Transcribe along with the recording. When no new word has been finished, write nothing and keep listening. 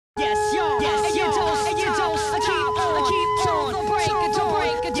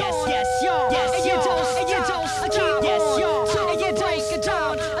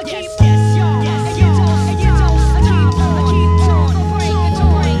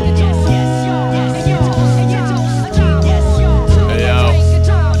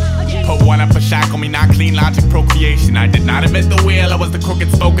lean logic procreation. I did not invent the wheel, I was the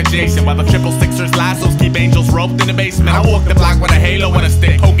crooked spoke adjacent. While the 666ers lassos keep angels roped in the basement, I walk the block with a halo and a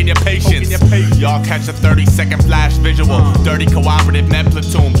stick poking your patience. Y'all catch a 30-second flash visual. Dirty cooperative med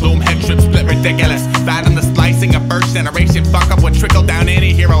platoon, plume head trip split ridiculous. Bad on the splicing, a first generation fuck up with trickle down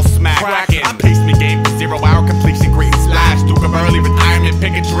anti-hero smack. Cracking. I paced me game for 0-hour completion, green slash. Duke of early retirement,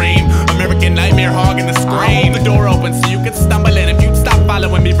 pick a dream. American nightmare hogging the screen. The door open so you can stumble in if you'd stop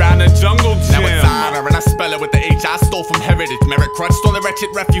following me round the jungle gym. Now it's honor and I spell it with the H I stole from heritage. Merit crutch stole the wretched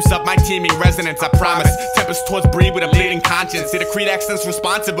refuse of my teeming resonance. I promise. Tempest towards breed with a bleeding conscience. See the Creed accent's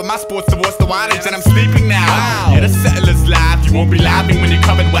responsive, but my sports divorce the wattage and I'm sleeping now. Wow. Yeah, the settlers laugh. You won't be laughing when your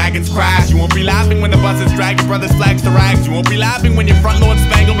covered wagons crash. You won't be laughing when the buses drag your brother's flags to rags. You won't be laughing when your front lawn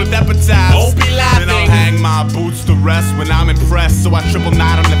spangled with epitaphs. Won't be laughing. Then I'll hang my boots to rest when I'm impressed. So I triple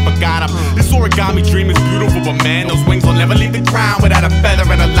knot 'em and forgot 'em. This origami dream is beautiful, but man, those